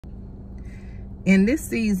In this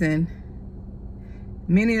season,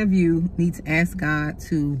 many of you need to ask God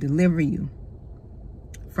to deliver you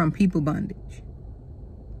from people bondage.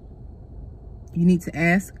 You need to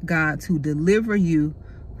ask God to deliver you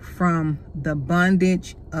from the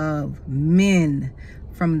bondage of men,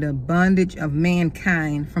 from the bondage of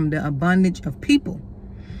mankind, from the bondage of people.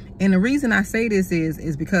 And the reason I say this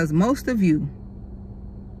is because most of you,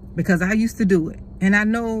 because I used to do it, and I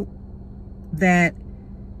know that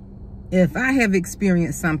if I have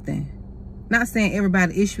experienced something, not saying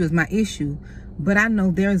everybody's issue is my issue, but I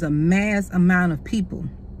know there's a mass amount of people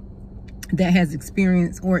that has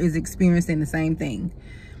experienced or is experiencing the same thing.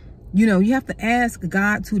 You know, you have to ask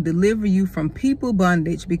God to deliver you from people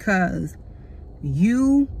bondage, because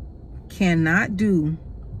you cannot do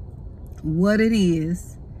what it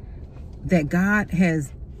is that God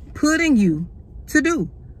has put in you to do.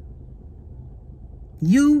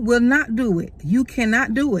 You will not do it. You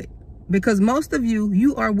cannot do it, because most of you,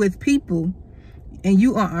 you are with people and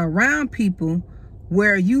you are around people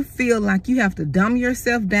where you feel like you have to dumb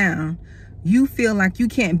yourself down. You feel like you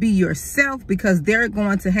can't be yourself because they're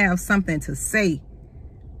going to have something to say.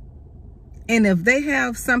 And if they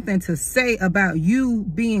have something to say about you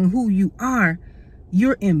being who you are,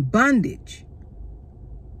 you're in bondage.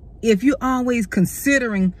 If you're always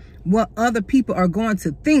considering what other people are going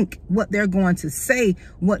to think, what they're going to say,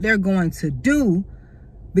 what they're going to do,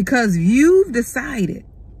 because you've decided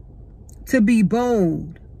to be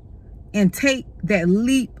bold and take that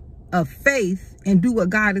leap of faith and do what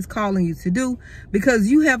God is calling you to do, because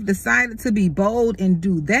you have decided to be bold and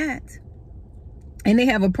do that, and they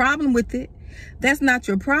have a problem with it, that's not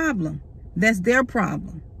your problem. That's their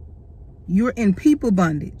problem. You're in people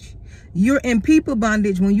bondage. You're in people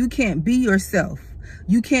bondage when you can't be yourself.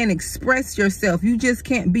 You can't express yourself. You just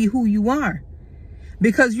can't be who you are,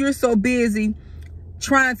 because you're so busy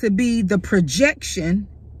trying to be the projection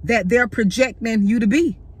that they're projecting you to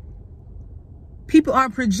be. People are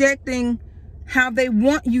projecting how they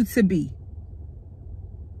want you to be,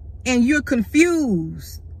 and you're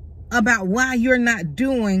confused about why you're not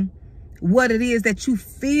doing what it is that you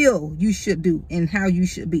feel you should do and how you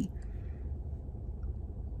should be,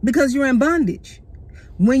 because you're in bondage.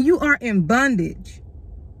 When you are in bondage,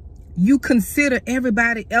 you consider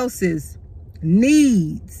everybody else's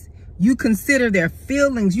needs. You consider their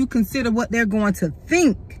feelings. You consider what they're going to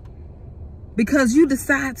think, because you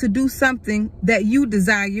decide to do something that you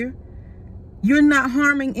desire. You're not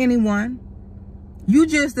harming anyone. You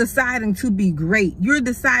just deciding to be great. You're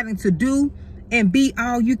deciding to do and be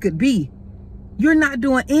all you could be. You're not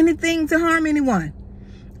doing anything to harm anyone.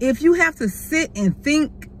 If you have to sit and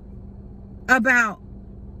think about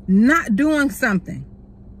not doing something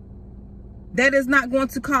that is not going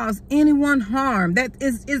to cause anyone harm, that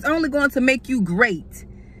is only going to make you great,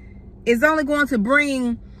 is only going to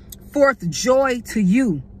bring forth joy to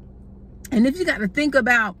you. And if you got to think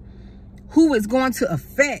about who it's going to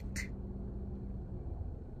affect,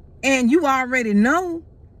 and you already know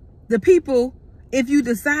the people, if you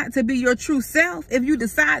decide to be your true self, if you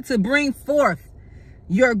decide to bring forth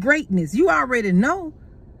your greatness, you already know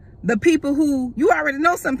the people who, you already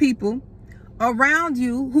know some people around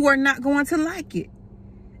you who are not going to like it.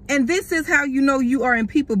 And this is how you know you are in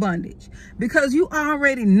people bondage, because you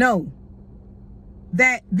already know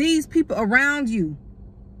that these people around you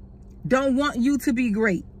don't want you to be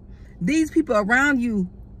great. These people around you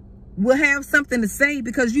will have something to say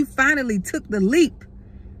because you finally took the leap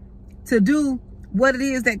to do what it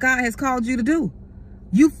is that God has called you to do.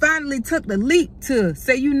 You finally took the leap to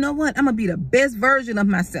say, you know what, I'm going to be the best version of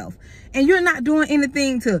myself. And you're not doing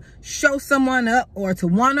anything to show someone up or to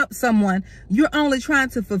one up someone. You're only trying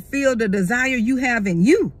to fulfill the desire you have in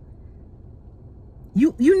you.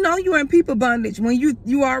 You know you're in people bondage when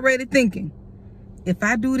you already thinking, if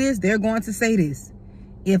I do this, they're going to say this.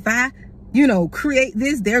 If I, create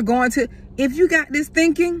this, they're going to. If you got this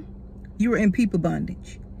thinking, you're in people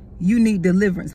bondage. You need deliverance.